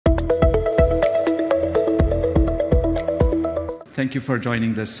Thank you for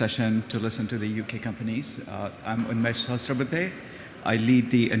joining this session to listen to the UK companies. I'm Unmesh Sahasrabuddhe. I lead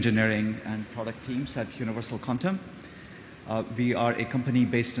the engineering and product teams at Universal Quantum. We are a company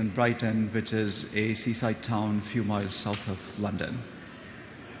based in Brighton, which is a seaside town a few miles south of London.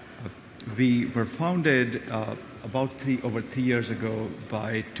 We were founded over 3 years ago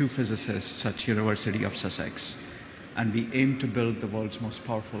by two physicists at University of Sussex, and we aim to build the world's most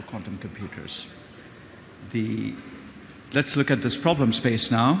powerful quantum computers. Let's look at this problem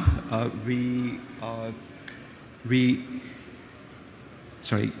space now.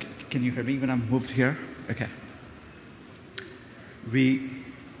 Sorry, can you hear me when I'm moved here? Okay.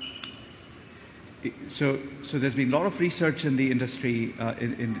 So there's been a lot of research in the industry,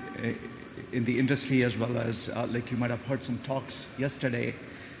 in the industry as well as, like you might have heard some talks yesterday,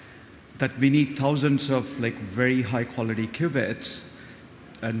 that we need thousands of very high quality qubits,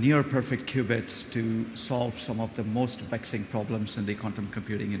 near perfect qubits to solve some of the most vexing problems in the quantum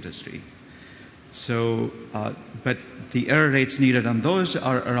computing industry. So, but the error rates needed on those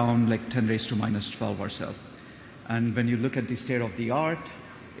are around 10 raised to minus 12 or so. And when you look at the state of the art,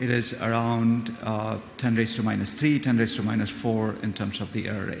 it is around 10 raised to minus 3, 10 raised to minus 4 in terms of the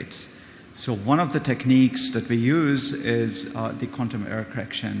error rates. So one of the techniques that we use is the quantum error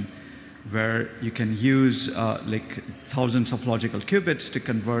correction, where you can use thousands of logical qubits to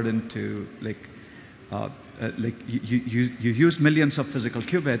convert into you use millions of physical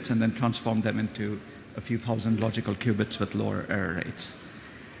qubits and then transform them into a few thousand logical qubits with lower error rates.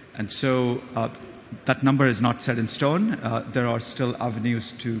 And so that number is not set in stone. There are still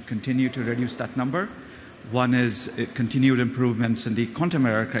avenues to continue to reduce that number. One is continued improvements in the quantum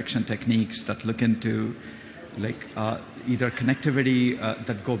error correction techniques that look into either connectivity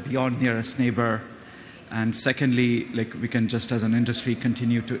that go beyond nearest neighbor, and secondly, we can just as an industry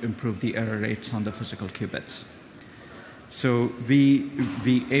continue to improve the error rates on the physical qubits. So we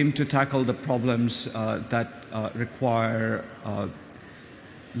aim to tackle the problems that require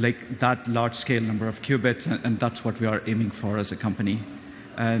that large scale number of qubits, and that's what we are aiming for as a company.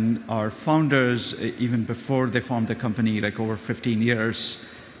 And our founders, even before they formed the company, over 15 years,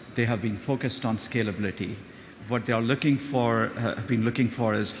 they have been focused on scalability. What they are looking for, have been looking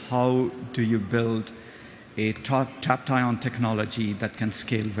for, is how do you build a trapped ion technology that can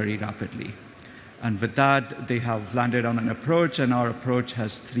scale very rapidly. And with that, they have landed on an approach, and our approach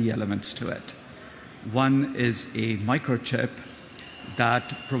has three elements to it. One is a microchip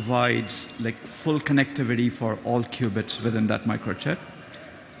that provides full connectivity for all qubits within that microchip.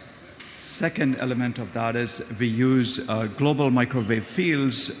 Second element of that is we use global microwave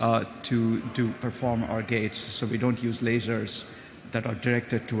fields to perform our gates, so we don't use lasers that are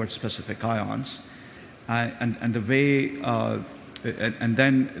directed towards specific ions. And then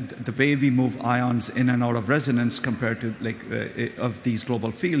the way we move ions in and out of resonance compared to of these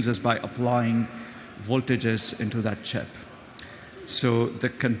global fields is by applying voltages into that chip. So the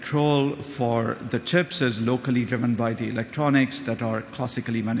control for the chips is locally driven by the electronics that are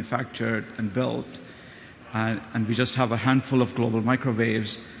classically manufactured and built. And we just have a handful of global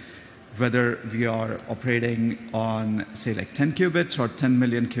microwaves, whether we are operating on, say, 10 qubits or 10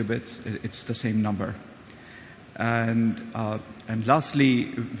 million qubits, it's the same number. And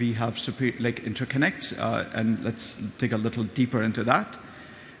lastly, we have interconnects, and let's dig a little deeper into that.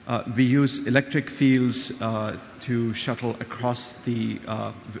 We use electric fields to shuttle across the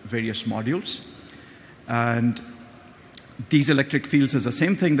various modules. And these electric fields is the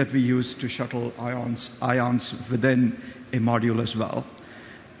same thing that we use to shuttle ions within a module as well.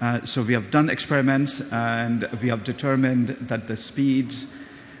 So we have done experiments, and we have determined that the speeds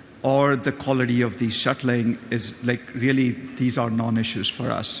or the quality of the shuttling is really, these are non-issues for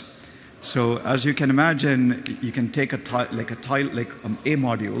us. So as you can imagine, you can take a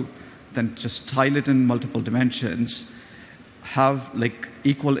module, then just tile it in multiple dimensions, have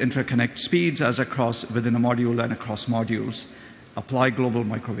equal interconnect speeds as across within a module and across modules, apply global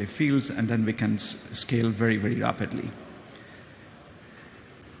microwave fields, and then we can scale very, very rapidly.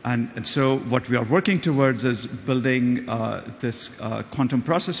 And so what we are working towards is building this quantum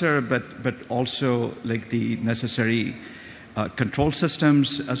processor, but also the necessary control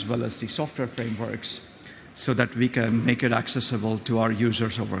systems as well as the software frameworks so that we can make it accessible to our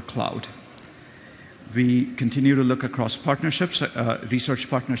users over cloud. We continue to look across partnerships, research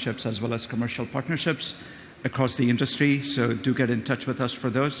partnerships as well as commercial partnerships across the industry, so do get in touch with us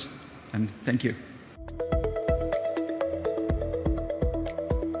for those, and thank you.